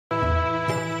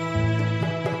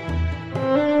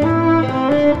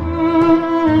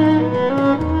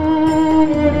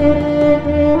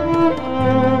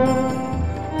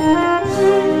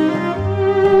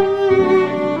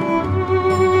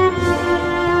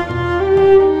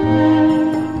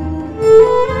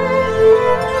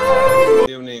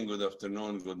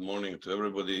afternoon, good morning to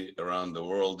everybody around the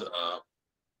world.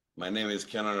 My name is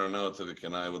Kenan Arnautovic,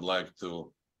 and I would like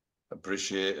to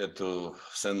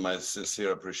send my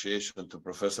sincere appreciation to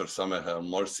Professor Sameh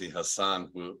Morsi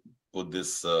Hassan, who put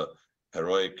this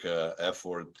heroic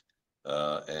effort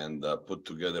and put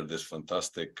together this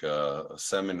fantastic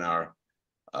seminar.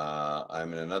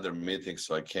 I'm in another meeting,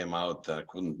 so I came out. I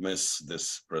couldn't miss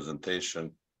this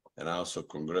presentation, and I also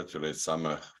congratulate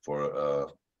Sameh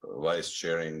for vice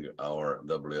chairing our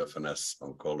WFNS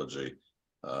oncology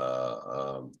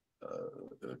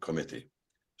committee.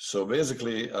 So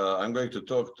basically, I'm going to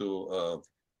talk to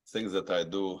things that I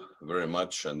do very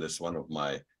much, and this is one of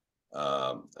my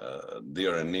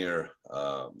dear and near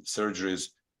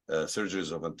surgeries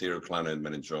of anterior clinoid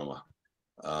meningioma.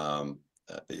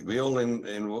 We all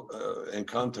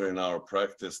encounter in our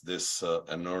practice this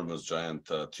enormous giant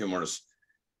tumors,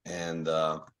 and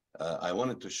I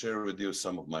wanted to share with you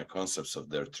some of my concepts of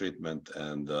their treatment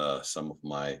and some of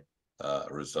my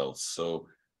results. So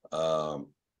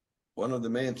one of the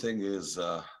main things is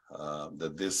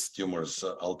that these tumors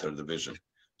alter the vision.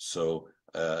 So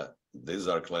these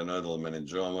are clinoidal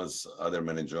meningiomas. Other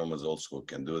meningiomas also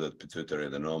can do that, pituitary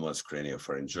adenomas,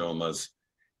 craniopharyngiomas.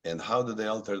 And how do they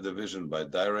alter the vision? By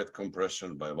direct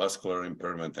compression, by vascular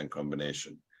impairment and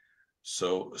combination.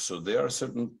 So there are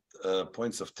certain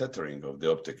points of tethering of the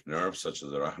optic nerve, such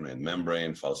as the arachnoid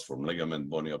membrane, falciform ligament,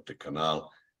 bony optic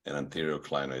canal, and anterior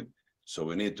clinoid. So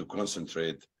we need to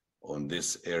concentrate on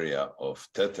this area of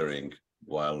tethering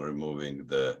while removing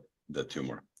the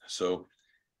tumor. So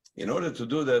in order to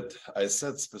do that, I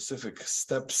set specific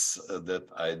steps that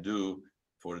I do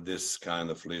for this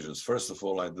kind of lesions. First of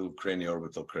all, I do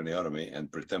cranioorbital craniotomy and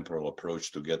pretemporal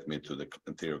approach to get me to the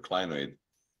anterior clinoid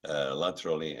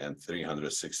laterally and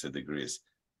 360 degrees.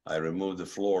 I remove the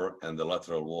floor and the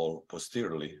lateral wall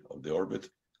posteriorly of the orbit.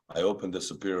 I open the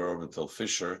superior orbital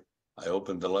fissure. I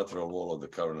open the lateral wall of the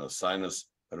cavernous sinus,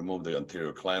 remove the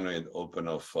anterior clinoid, open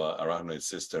of arachnoid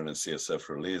cistern and CSF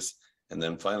release, and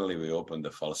then finally we open the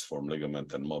falciform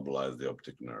ligament and mobilize the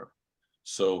optic nerve.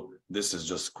 So this is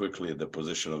just quickly the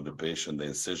position of the patient, the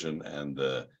incision and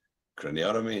the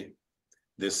craniotomy.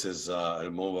 This is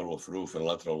removal of roof and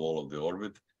lateral wall of the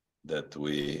orbit that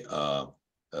we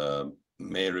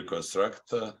may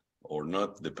reconstruct or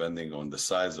not, depending on the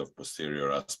size of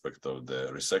posterior aspect of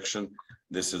the resection.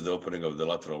 This is the opening of the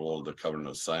lateral wall of the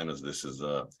cavernous sinus. This is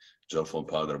the gel foam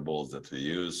powder balls that we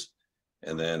use.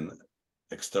 And then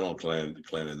external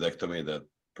clinoidectomy that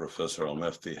Professor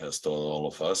Al-Mefti has taught all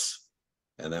of us.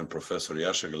 And then Professor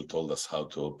Yashagil told us how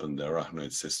to open the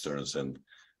arachnoid cisterns and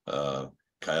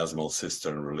chiasmal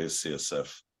cistern, release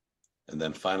CSF. And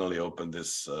then finally open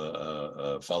this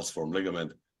falciform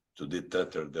ligament to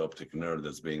detether the optic nerve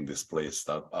that's being displaced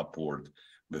upward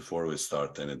before we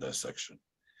start any dissection.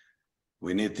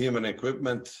 We need team and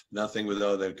equipment. Nothing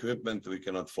without equipment. We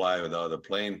cannot fly without a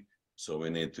plane. So we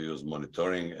need to use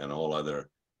monitoring and all other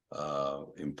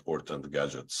important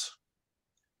gadgets.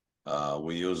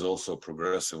 We use also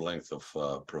progressive length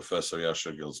of Professor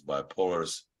Yashagil's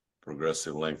bipolars,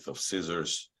 progressive length of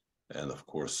scissors, and of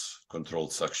course,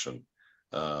 controlled suction.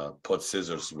 Pod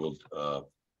scissors will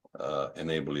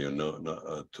enable you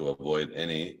to avoid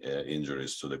any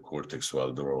injuries to the cortex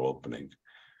while dural opening.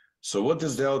 So what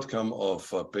is the outcome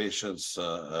of patients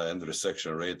and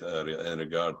resection rate in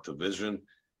regard to vision?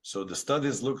 So the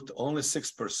studies looked, only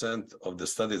 6% of the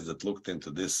studies that looked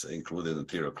into this included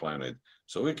anterior clinoid.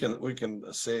 So we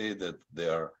can say that they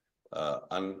are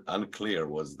unclear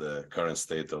was the current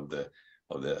state of the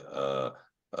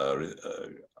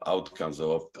outcomes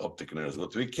of optic nerves.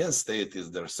 What we can state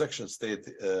is the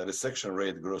resection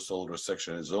rate, gross old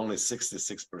resection, is only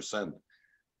 66%.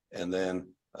 And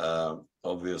then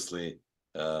obviously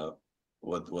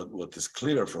what is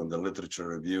clear from the literature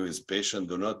review is patients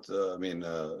do not,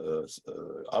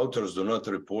 authors do not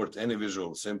report any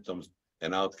visual symptoms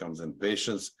and outcomes in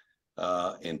patients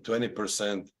in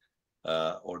 20%,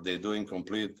 or they do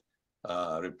incomplete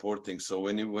reporting. So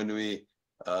when we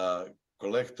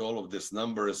collect all of these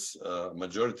numbers,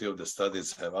 majority of the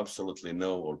studies have absolutely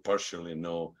no or partially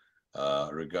no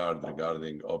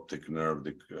regarding optic nerve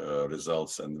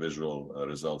results and visual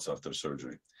results after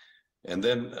surgery. And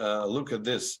then look at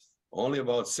this, only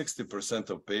about 60%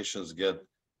 of patients get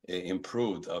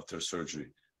improved after surgery.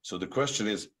 So the question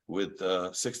is, with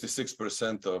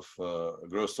 66% of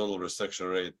gross total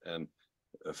resection rate and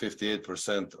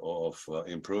 58% of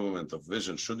improvement of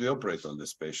vision, should we operate on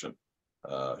this patient?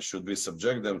 Should we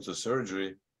subject them to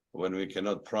surgery when we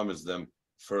cannot promise them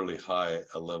fairly high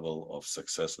a level of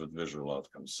success with visual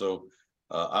outcomes? So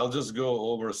I'll just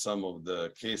go over some of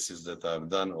the cases that I've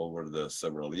done over the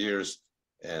several years.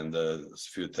 and a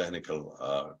few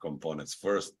technical components.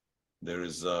 First, there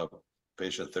is a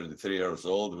patient 33 years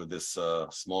old with this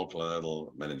small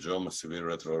clonidal meningioma, severe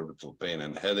retroorbital pain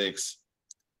and headaches.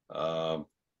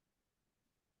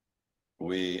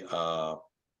 We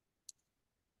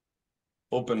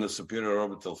open the superior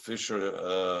orbital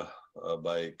fissure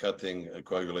by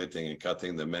coagulating and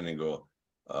cutting the meningo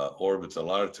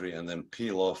orbital artery, and then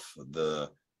peel off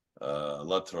the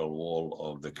lateral wall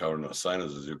of the cavernous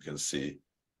sinus, as you can see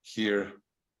here.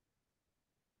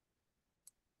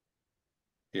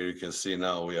 Here you can see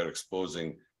now we are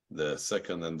exposing the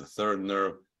second and the third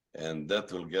nerve, and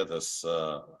that will get us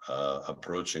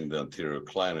approaching the anterior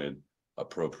clinoid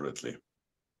appropriately.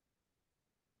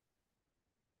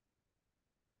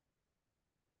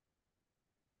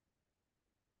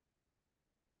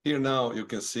 Here now you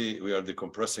can see we are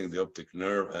decompressing the optic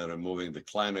nerve and removing the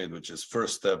clinoid, which is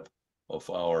first step of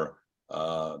our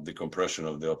decompression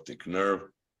of the optic nerve.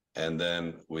 And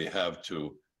then we have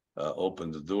to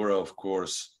open the dura, of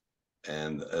course.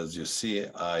 And as you see,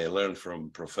 I learned from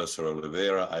Professor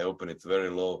Oliveira, I open it very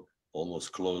low,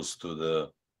 almost close to the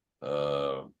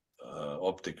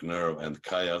optic nerve and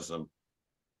chiasm.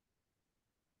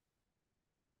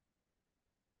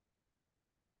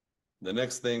 The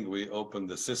next thing, we open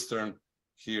the cistern.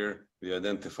 Here we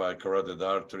identify carotid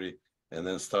artery and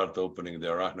then start opening the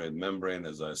arachnoid membrane.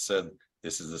 As I said,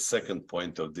 this is the second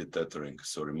point of detethering.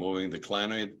 So removing the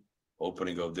clinoid,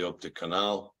 opening of the optic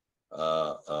canal,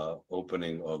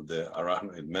 opening of the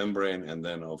arachnoid membrane, and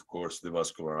then of course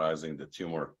devascularizing the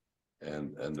tumor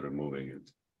and removing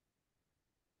it.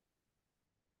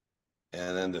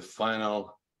 And then the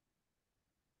final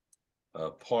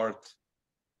part,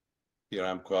 here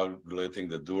I'm coagulating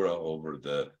the dura over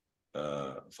the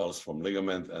falciform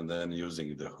ligament, and then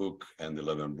using the hook and the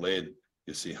 11 blade,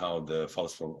 you see how the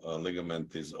falciform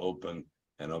ligament is open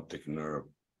and optic nerve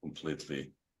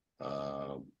completely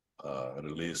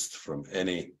released from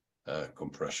any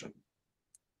compression.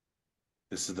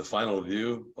 This is the final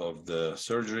view of the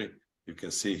surgery. You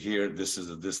can see here, this is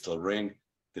the distal ring.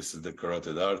 This is the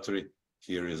carotid artery.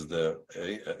 Here is the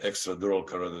extradural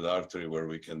carotid artery where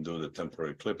we can do the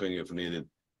temporary clipping if needed,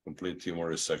 complete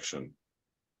tumor resection.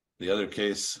 The other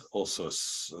case also,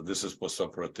 this is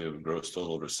postoperative gross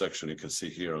total resection. You can see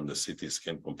here on the CT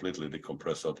scan, completely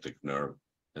decompressed optic nerve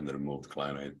and the removed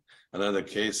clinoid. Another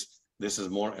case, this is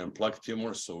more unplugged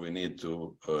tumor, so we need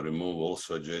to remove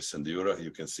also adjacent dura. You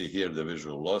can see here the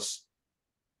visual loss.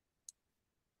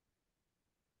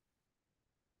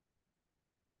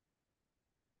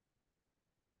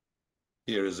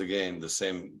 Here is again the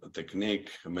same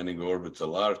technique,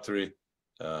 meningoorbital artery,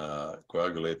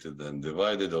 coagulated and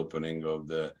divided, opening of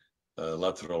the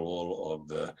lateral wall of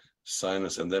the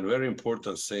sinus. And then very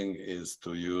important thing is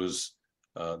to use,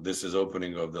 this is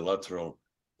opening of the lateral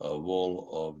wall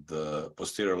of the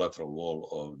posterior lateral wall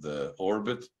of the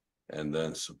orbit, and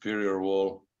then superior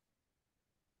wall.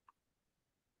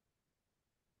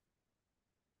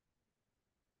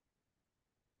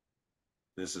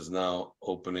 This is now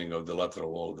opening of the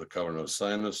lateral wall of the cavernous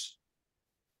sinus.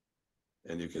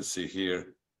 And you can see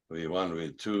here,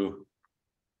 V1, V2.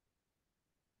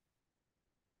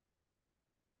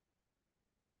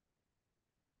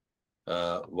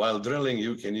 While drilling,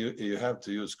 you have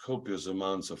to use copious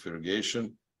amounts of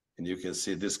irrigation. And you can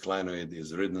see this clinoid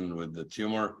is ridden with the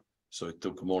tumor. So it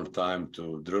took more time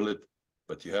to drill it,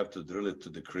 but you have to drill it to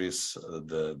decrease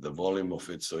the volume of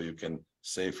it so you can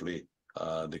safely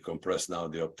decompress now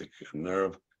the optic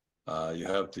nerve. You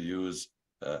have to use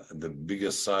the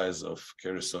biggest size of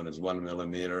keratome is 1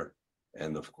 millimeter.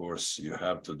 And of course, you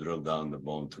have to drill down the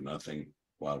bone to nothing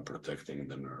while protecting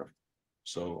the nerve.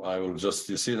 So I will just,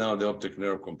 you see now the optic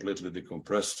nerve completely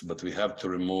decompressed, but we have to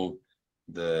remove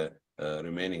the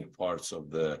remaining parts of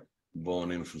the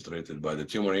bone infiltrated by the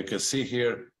tumor. You can see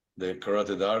here the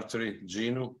carotid artery,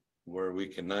 genu, where we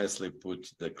can nicely put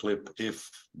the clip if,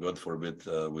 God forbid,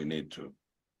 we need to.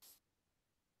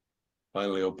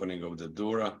 Finally, opening of the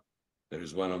dura. There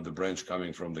is one of the branch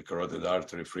coming from the carotid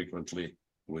artery frequently,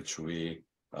 which we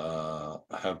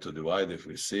have to divide if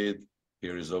we see it.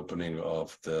 Here is opening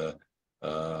of the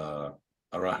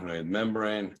arachnoid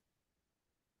membrane,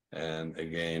 and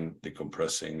again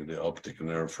decompressing the optic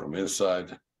nerve from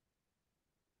inside.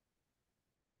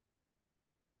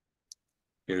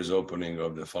 Here's opening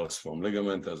of the falciform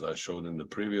ligament, as I showed in the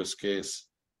previous case.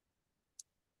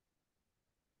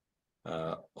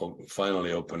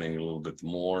 Finally opening a little bit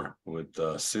more with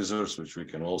scissors, which we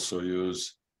can also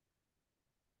use.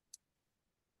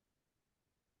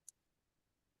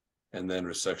 And then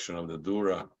resection of the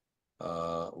dura,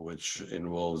 which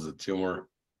involves the tumor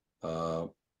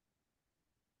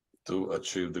to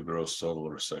achieve the gross total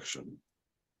resection.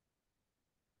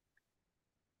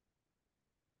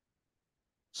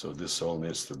 So this all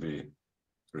needs to be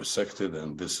resected,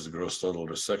 and this is gross total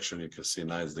resection. You can see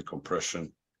nice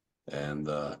decompression and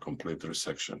complete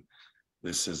resection.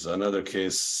 This is another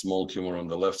case, small tumor on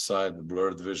the left side,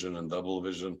 blurred vision and double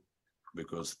vision,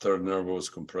 because third nerve was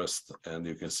compressed, and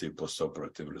you can see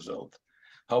postoperative result.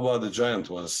 How about the giant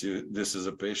ones? This is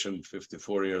a patient,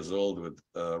 54 years old, with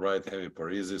right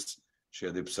hemiparesis. She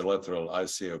had ipsilateral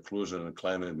ICA occlusion and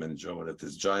clinoid meningioma that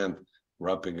is giant,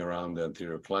 wrapping around the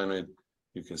anterior clinoid.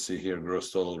 You can see here gross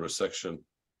total resection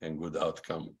and good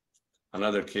outcome.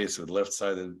 Another case with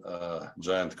left-sided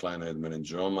giant clinoid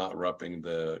meningioma, wrapping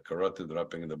the carotid,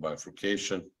 wrapping the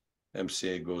bifurcation.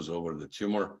 MCA goes over the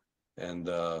tumor, and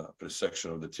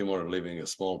resection of the tumor, leaving a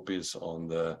small piece on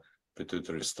the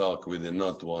pituitary stalk. We did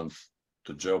not want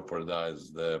to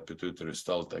jeopardize the pituitary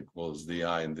stalk that was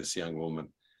DI in this young woman.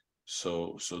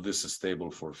 So this is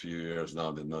stable for a few years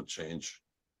now, did not change.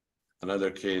 Another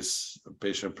case, a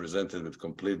patient presented with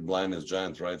complete blindness,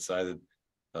 giant right-sided,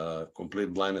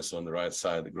 complete blindness on the right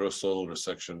side, gross total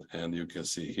resection, and you can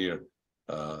see here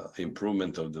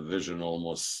improvement of the vision,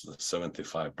 almost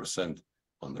 75%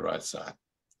 on the right side.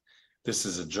 This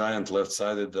is a giant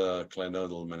left-sided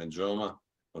clinoidal meningioma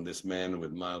on this man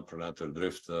with mild pronator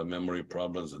drift, memory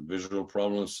problems and visual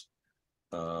problems.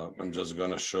 I'm just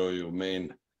going to show you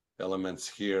main elements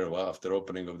here. Well, after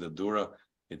opening of the dura,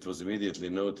 it was immediately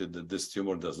noted that this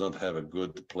tumor does not have a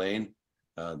good plane.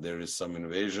 There is some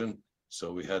invasion,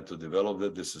 so we had to develop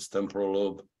that. This is temporal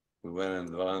lobe. We went and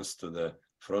advanced to the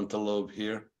frontal lobe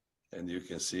here, and you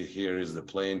can see here is the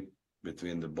plane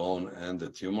between the bone and the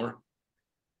tumor.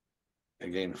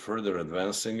 Again, further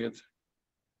advancing it.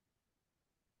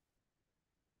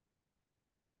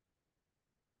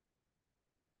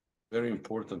 Very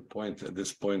important point at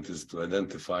this point is to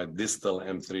identify distal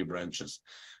M3 branches.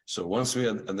 So once we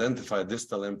identify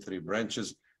distal M3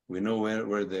 branches, we know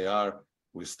where they are.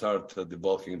 We start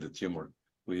debulking the tumor.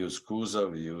 We use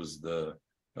CUSA, we use the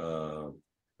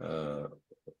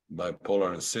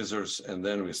bipolar and scissors, and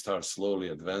then we start slowly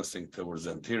advancing towards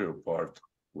the anterior part,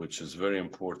 which is very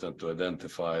important to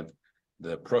identify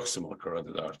the proximal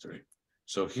carotid artery.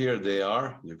 So here they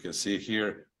are. You can see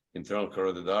here internal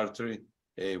carotid artery,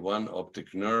 A1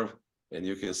 optic nerve, and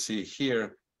you can see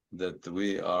here that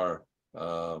we are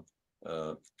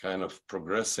kind of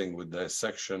progressing with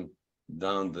dissection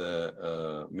down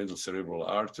the middle cerebral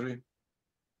artery.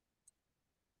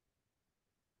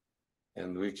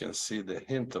 And we can see the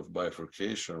hint of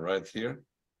bifurcation right here,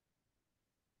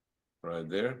 right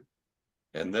there.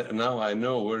 And now I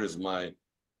know where is my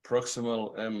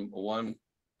proximal M1.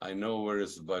 I know where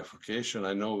is bifurcation.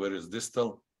 I know where is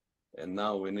distal. And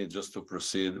now we need just to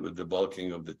proceed with the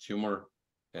bulking of the tumor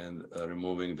and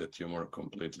removing the tumor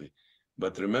completely.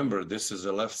 But remember, this is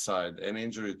the left side. Any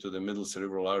injury to the middle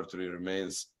cerebral artery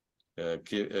remains,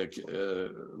 will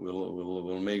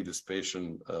make this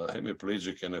patient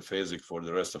hemiplegic and aphasic for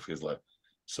the rest of his life.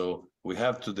 So we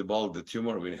have to debulk the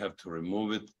tumor. We have to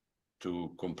remove it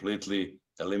to completely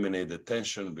eliminate the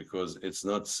tension, because it's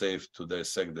not safe to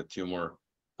dissect the tumor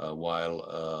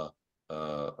while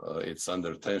it's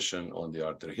under tension on the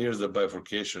artery. Here's the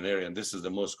bifurcation area, and this is the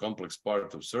most complex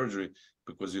part of surgery,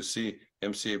 because you see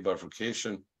MCA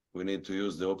bifurcation. We need to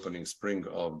use the opening spring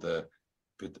of the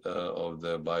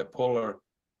bipolar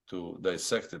to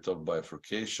dissect it of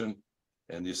bifurcation,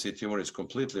 and you see tumor is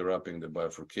completely wrapping the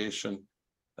bifurcation.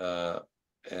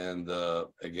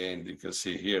 Again, you can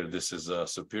see here, this is a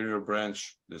superior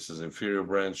branch, this is inferior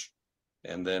branch,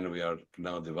 and then we are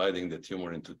now dividing the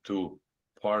tumor into two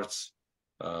parts.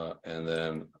 And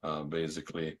then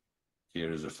basically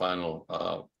here is the final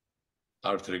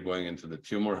artery going into the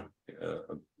tumor,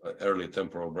 early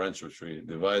temporal branch, which we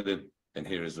divided. And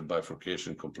here is the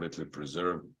bifurcation completely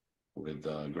preserved with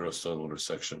gross total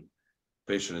resection.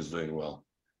 Patient is doing well.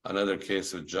 Another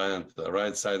case with giant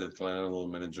right-sided clinoidal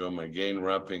meningioma, again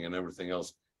wrapping and everything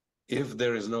else. If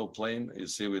there is no plane, you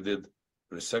see we did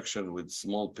resection with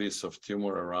small piece of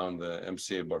tumor around the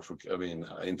MCA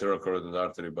internal carotid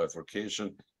artery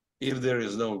bifurcation. If there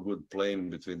is no good plane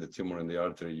between the tumor and the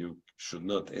artery, you should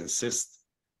not insist.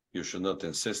 You should not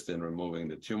insist in removing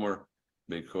the tumor,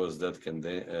 because that can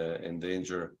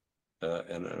endanger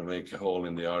and make a hole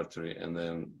in the artery, and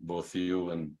then both you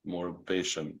and more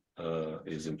patient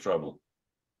is in trouble.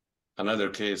 Another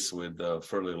case with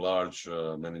fairly large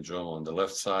meningioma on the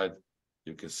left side.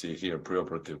 You can see here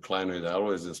preoperative clinoid. I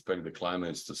always inspect the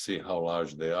clinoids to see how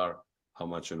large they are, how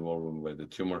much involvement by the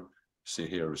tumor. See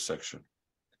here resection.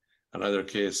 Another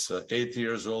case, 8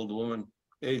 years old woman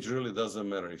age really doesn't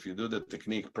matter. If you do the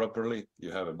technique properly,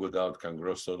 you have a good outcome,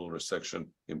 gross total resection,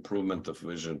 improvement of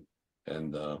vision,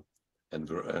 and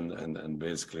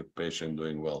basically patient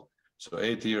doing well. So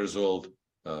 80 years old,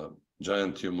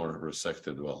 giant tumor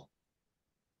resected well.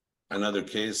 Another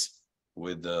case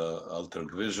with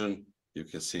altered vision. You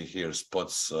can see here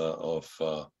spots of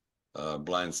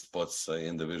blind spots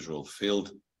in the visual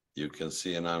field. You can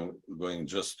see, and I'm going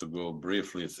just to go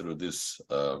briefly through this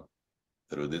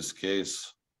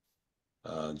case,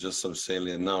 just some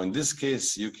salient. Now, in this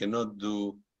case, you cannot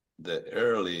do the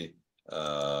early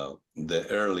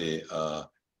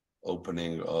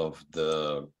opening of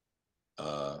the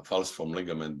falciform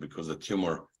ligament because the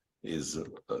tumor is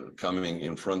coming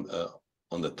in front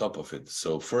on the top of it.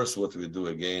 So first, what we do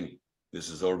again, this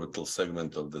is orbital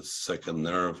segment of the second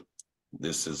nerve.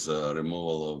 This is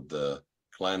removal of the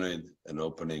clinoid and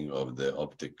opening of the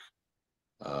optic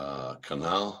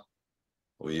canal.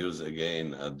 We use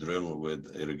again a drill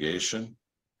with irrigation.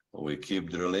 We keep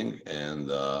drilling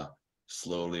and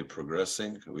slowly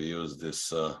progressing. We use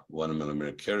this 1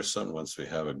 millimeter Kerrison once we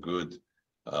have a good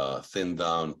thin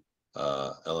down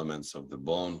elements of the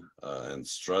bone and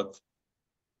strut.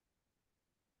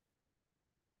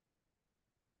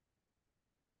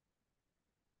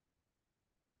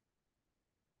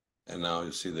 And now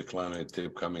you see the clinoid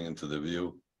tip coming into the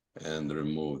view and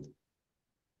removed.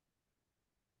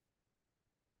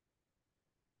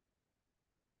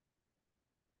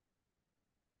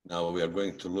 Now we are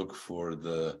going to look for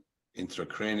the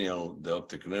intracranial, the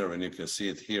optic nerve, and you can see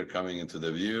it here coming into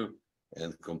the view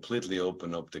and completely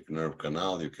open optic nerve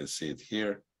canal. You can see it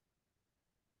here.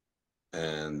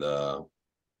 And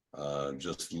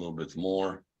just a little bit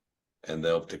more. And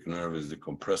the optic nerve is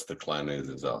decompressed, the clinoid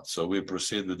is out. So we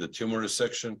proceed with the tumor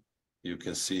resection. You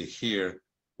can see here,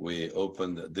 we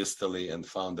opened distally and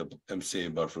found the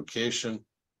MCA bifurcation.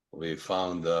 We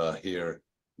found here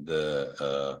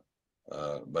the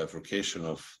bifurcation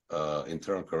of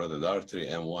internal carotid artery,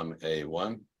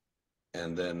 M1A1.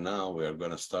 And then now we are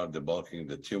going to start debulking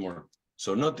the tumor.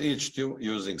 So not each tumor,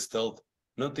 using stealth,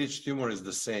 not each tumor is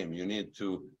the same. You need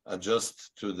to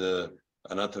adjust to the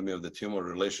anatomy of the tumor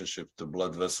relationship to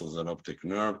blood vessels and optic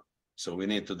nerve. So we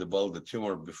need to debulk the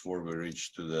tumor before we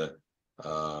reach to the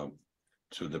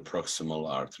proximal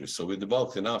artery. So we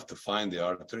debulked enough to find the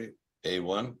artery,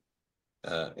 A1,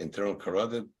 internal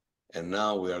carotid, and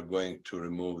now we are going to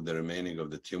remove the remaining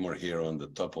of the tumor here on the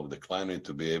top of the clinoid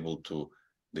to be able to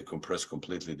decompress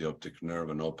completely the optic nerve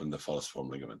and open the falciform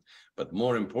ligament. But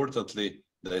more importantly,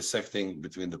 dissecting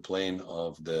between the plane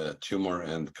of the tumor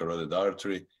and carotid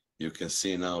artery, you can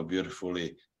see now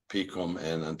beautifully PCOM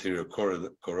and anterior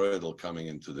choroidal coming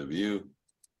into the view.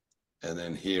 And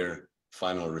then here,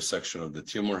 final resection of the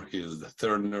tumor. Here's the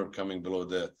third nerve coming below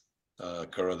the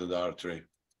carotid artery.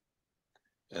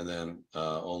 And then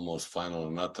almost final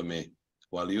anatomy.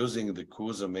 While using the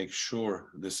CUSA, make sure,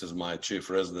 this is my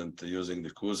chief resident using the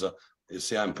CUSA. You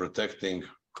see, I'm protecting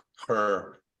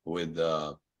her with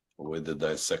the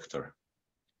dissector.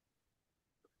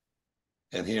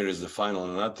 And here is the final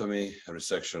anatomy,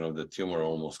 resection of the tumor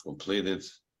almost completed.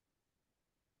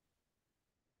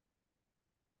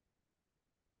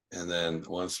 And then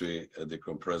once we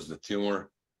decompress the tumor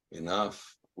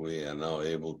enough, we are now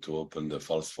able to open the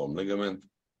falciform ligament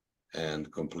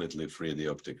and completely free the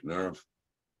optic nerve.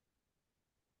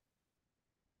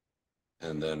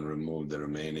 And then remove the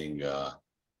remaining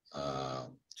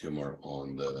tumor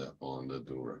on the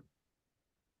dura.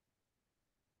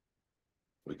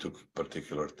 We took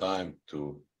particular time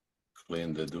to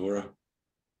clean the dura.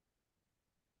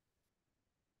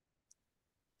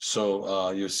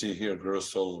 So you see here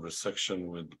gross total resection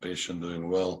with patient doing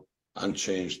well,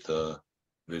 unchanged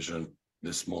vision.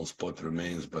 This small spot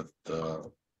remains, but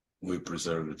we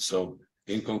preserved it. So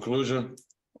in conclusion,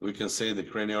 we can say the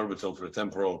cranioorbital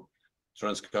pretemporal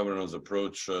transcavernous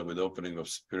approach with opening of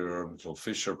superior orbital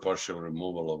fissure, partial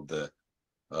removal of the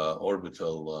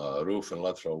orbital roof and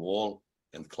lateral wall,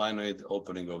 and clinoid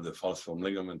opening of the falciform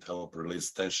ligament help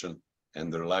release tension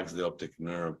and relax the optic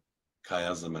nerve,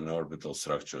 chiasm, and orbital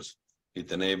structures.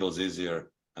 It enables easier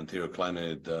anterior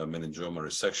clinoid meningioma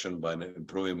resection by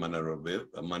improving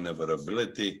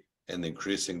maneuverability and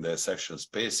increasing the dissection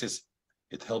spaces.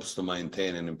 It helps to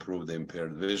maintain and improve the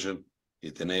impaired vision.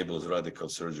 It enables radical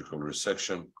surgical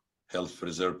resection, helps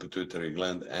preserve pituitary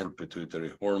gland and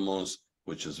pituitary hormones,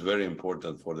 which is very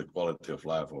important for the quality of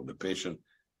life of the patient,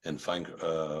 and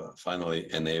finally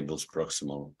enables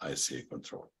proximal ICA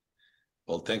control.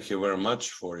 Well, thank you very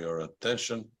much for your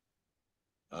attention.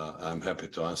 I'm happy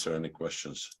to answer any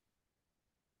questions.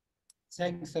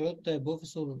 Thanks a lot,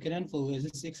 Professor Kenan, for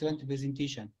this excellent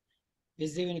presentation.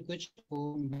 Is there any question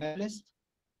for panelist?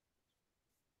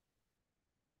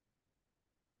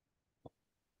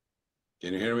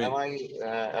 Can you hear me? Am I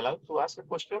allowed to ask a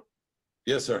question?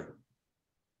 Yes, sir.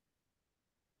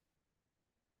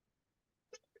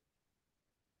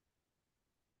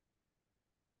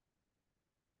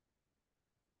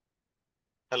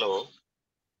 Hello.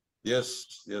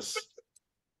 Yes, yes.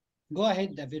 Go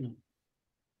ahead, Abhinav.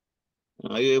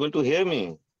 Are you able to hear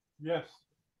me? Yes.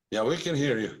 Yeah, we can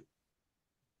hear you.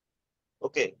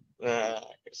 Okay.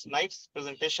 It's nice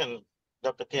presentation,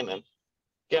 Dr. Kenan.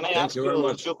 Can I Thank ask you very you a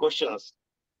much. few questions?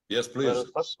 Yes, Well,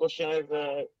 please. first question is,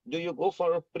 do you go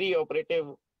for a pre-operative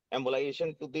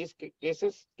embolization to these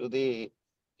cases, to the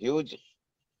huge,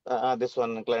 this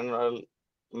one, glandular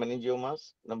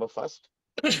meningiomas, number first?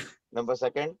 Number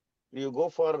second, do you go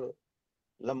for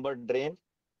lumbar drain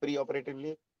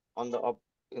pre-operatively on the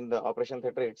in the operation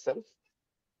theater itself?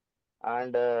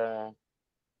 And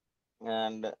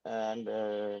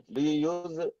do you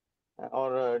use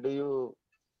or do you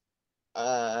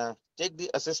take the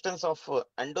assistance of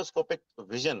endoscopic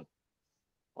vision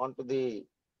onto the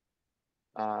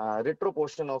retro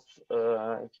portion of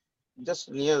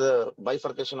just near the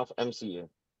bifurcation of MCA?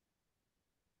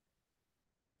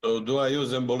 So do I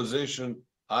use embolization?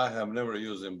 I have never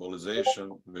used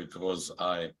embolization because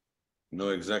I know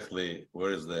exactly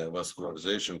where is the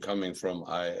vascularization coming from.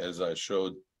 As I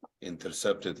showed,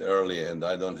 intercepted early, and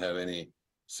I don't have any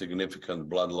significant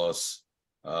blood loss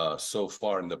so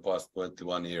far in the past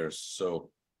 21 years. So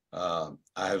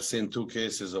I have seen two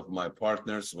cases of my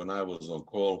partners when I was on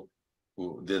call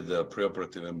who did the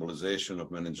preoperative embolization of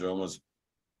meningiomas,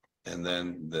 and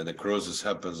then the necrosis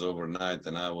happens overnight,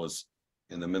 and I was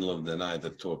in the middle of the night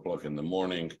at 2 o'clock in the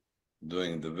morning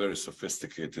doing the very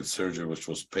sophisticated surgery, which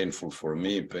was painful for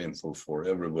me, painful for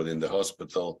everybody in the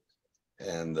hospital.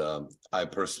 And I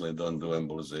personally don't do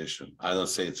embolization. I don't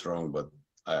say it's wrong, but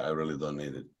I really don't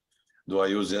need it. Do I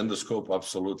use endoscope?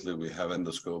 Absolutely. We have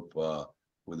endoscope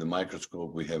with the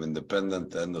microscope. We have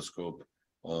independent endoscope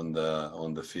on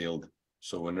the field.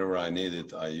 So whenever I need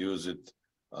it, I use it.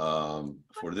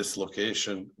 For this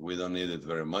location, we don't need it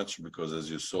very much because, as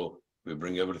you saw, we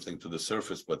bring everything to the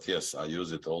surface. But yes, I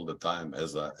use it all the time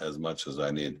as much as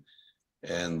I need.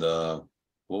 And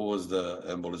what was the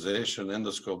embolization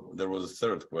endoscope? There was a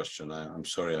third question. I'm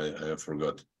sorry, I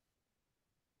forgot.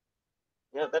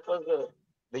 Yeah, that was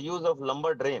the use of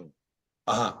lumbar drain.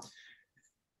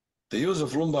 The use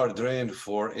of lumbar drain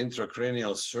for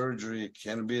intracranial surgery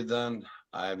can be done.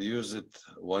 I've used it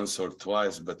once or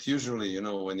twice, but usually, you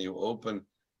know, when you open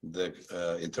the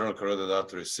internal carotid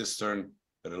artery cistern,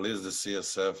 release the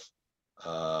CSF,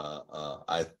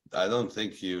 I don't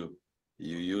think you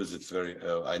use it very,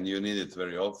 and you need it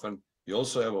very often. You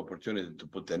also have opportunity to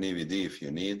put an EVD if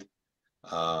you need.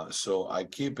 So I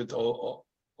keep it all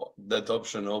that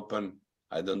option open.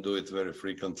 I don't do it very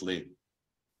frequently,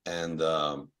 and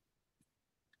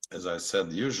as I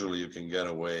said, usually you can get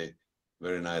away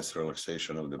very nice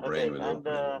relaxation of the brain with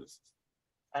opening this.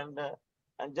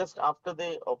 And just after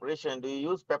the operation, do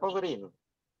you use piperine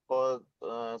for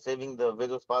saving the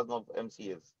vasospasm of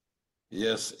MCAs?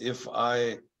 Yes, if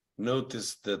I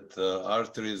notice that the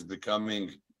artery is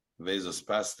becoming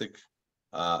vasospastic,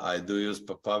 I do use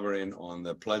papaverine on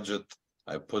the plaget.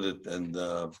 I put it, and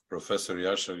Professor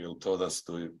Yashagil told us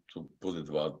to put it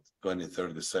about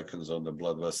 20-30 seconds on the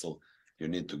blood vessel. You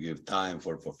need to give time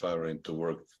for papaverine to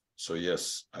work. So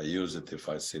yes, I use it if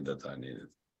I see that I need it.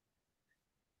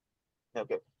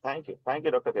 Okay, thank you,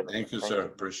 Dr. Kenan. Thank you, sir.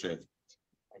 Appreciate it.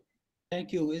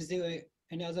 Thank you. Is there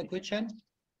any other question?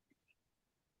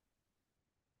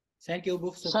 Thank you,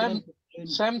 Professor.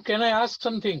 Sam, can I ask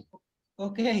something?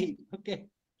 Okay.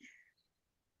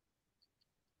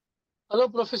 Hello,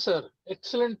 Professor.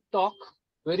 Excellent talk.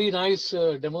 Very nice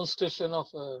demonstration of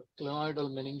glenoidal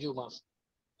meningiomas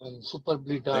and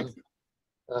superbly done.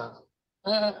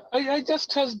 I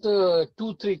just has the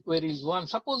 2-3 queries. One,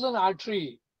 suppose an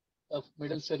artery of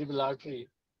middle cerebral artery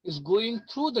is going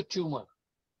through the tumor,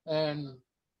 and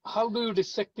how do you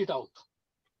dissect it out?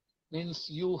 Means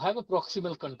you have a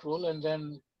proximal control, and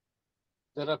then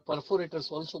there are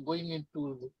perforators also going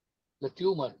into the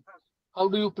tumor. How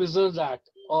do you preserve that?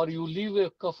 Or you leave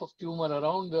a cuff of tumor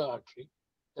around the artery?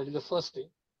 That is the first thing.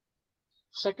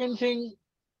 Second thing,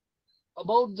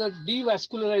 about the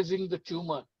devascularizing the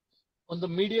tumor on the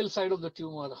medial side of the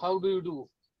tumor, how do you do?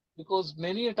 Because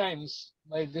many a times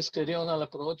by this stereonal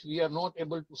approach, we are not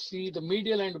able to see the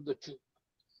medial end of the tumor.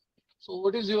 So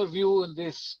what is your view on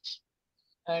this?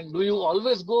 And do you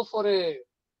always go for a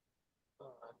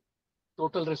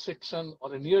total resection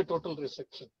or a near total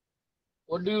resection?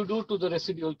 What do you do to the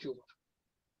residual tumor?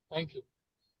 Thank you.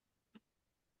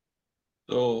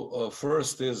 So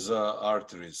first is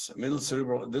arteries. Middle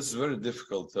cerebral, this is very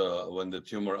difficult when the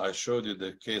tumor, I showed you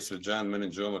the case with giant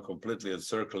meningioma completely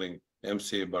encircling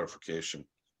MCA bifurcation.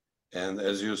 And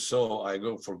as you saw, I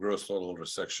go for gross total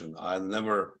resection. I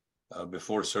never,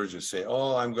 before surgery, say,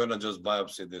 oh, I'm gonna just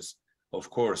biopsy this. Of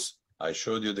course, I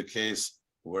showed you the case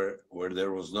where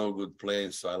there was no good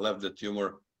plane. So I left the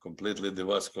tumor completely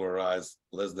devascularized,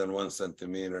 less than 1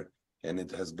 centimeter, and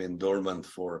it has been dormant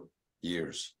for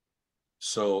years.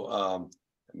 So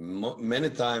many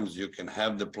times you can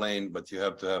have the plane, but you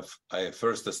have to have, I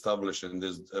first established in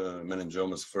this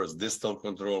meningiomas first distal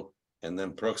control and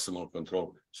then proximal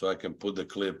control. So I can put the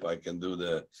clip, I can do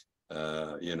the,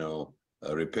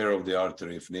 repair of the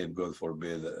artery if need, God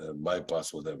forbid,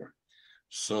 bypass, whatever.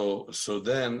 So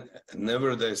then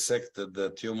never dissected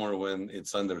the tumor when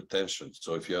it's under tension.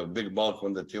 So if you have big bulk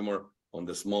on the tumor on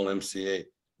the small MCA,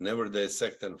 never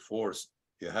dissect and force.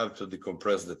 You have to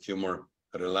decompress the tumor,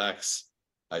 relax.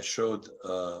 I showed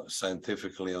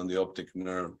scientifically on the optic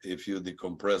nerve, if you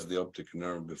decompress the optic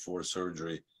nerve before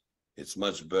surgery, it's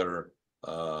much better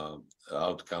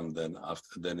outcome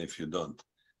than if you don't.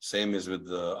 Same is with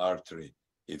the artery.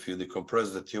 If you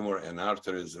decompress the tumor and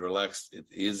artery is relaxed,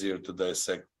 it's easier to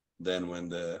dissect than when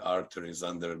the artery is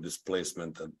under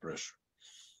displacement and pressure.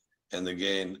 And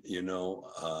again,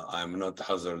 I'm not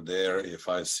hazard there. If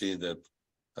I see that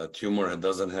a tumor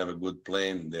doesn't have a good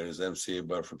plane, there is MCA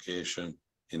bifurcation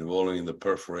involving the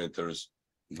perforators,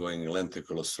 going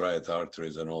lenticular striate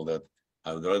arteries and all that,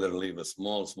 I would rather leave a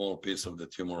small piece of the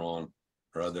tumor on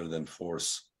rather than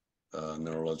force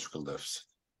neurological deficit.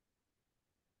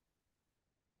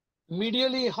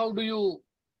 Medially, how do you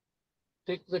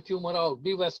take the tumor out,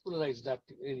 devascularize that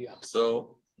area?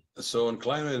 So in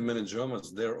clinoid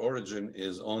meningiomas, their origin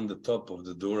is on the top of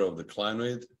the dura of the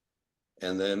clinoid,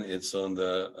 and then it's on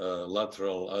the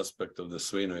lateral aspect of the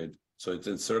sphenoid. So it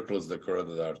encircles the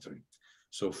carotid artery.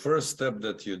 So first step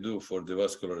that you do for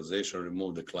devascularization,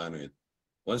 remove the clinoid.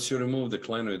 Once you remove the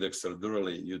clinoid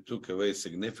extradurally, you took away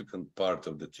significant part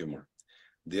of the tumor.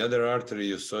 The other artery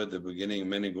you saw at the beginning,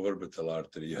 meningorbital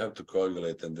artery, you have to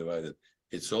coagulate and divide it.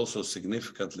 It's also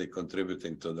significantly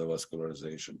contributing to the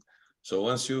vascularization. So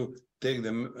once you take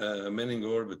the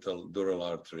meningorbital dural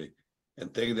artery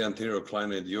and take the anterior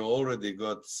clinoid, you already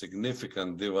got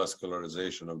significant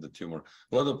devascularization of the tumor.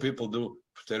 A lot of people do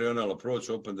pterional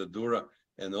approach, open the dura,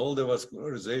 and all the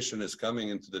vascularization is coming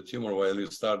into the tumor while you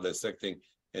start dissecting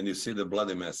and you see the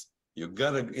bloody mess. You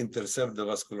gotta intercept the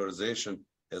vascularization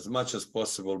as much as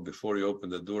possible before you open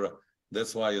the dura.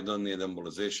 That's why you don't need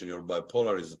embolization. Your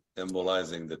bipolar is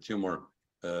embolizing the tumor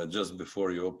just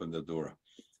before you open the dura.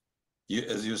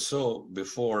 As you saw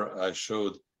before, I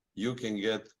showed you can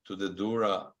get to the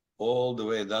dura all the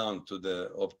way down to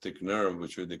the optic nerve,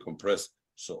 which we decompress.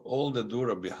 So all the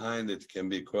dura behind it can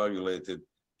be coagulated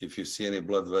if you see any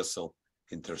blood vessel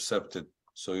intercepted,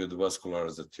 so you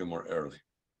devascularize the tumor early.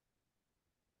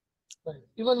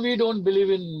 Even we don't believe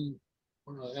in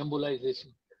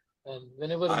embolization. And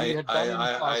whenever we had done in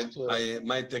past,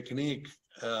 my technique,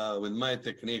 with my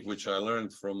technique, which I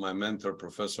learned from my mentor,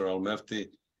 Professor Al-Mefti,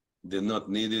 did not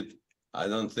need it. I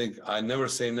don't think, I never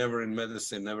say never in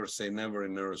medicine, never say never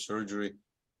in neurosurgery,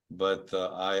 but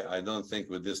I don't think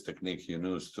with this technique you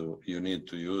need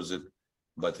to use it.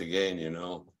 But again,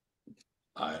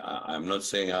 I'm not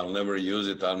saying I'll never use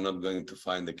it. I'm not going to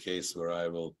find a case where I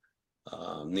will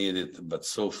need it. But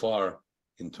so far,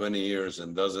 in 20 years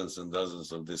and dozens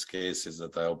of these cases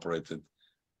that I operated,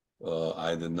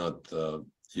 I did not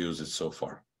use it so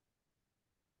far.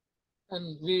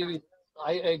 And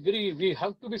I agree, we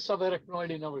have to be subarachnoid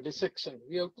in our dissection.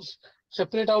 We have to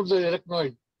separate out the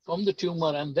arachnoid from the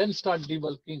tumor and then start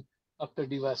debulking after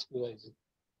devascularizing.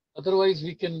 Otherwise,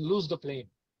 we can lose the plane.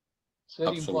 It's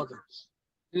very important.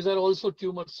 These are also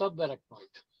tumor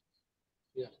subarachnoid.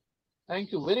 Yeah.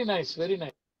 Thank you. Very nice. Very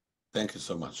nice. Thank you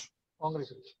so much.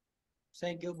 Congratulations.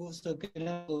 Thank you, Mr.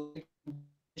 Kenan.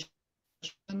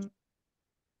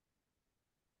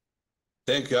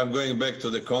 Thank you. I'm going back to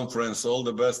the conference. All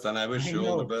the best, and I wish you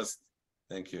all the best.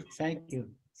 Thank you. Thank you.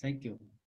 Thank you.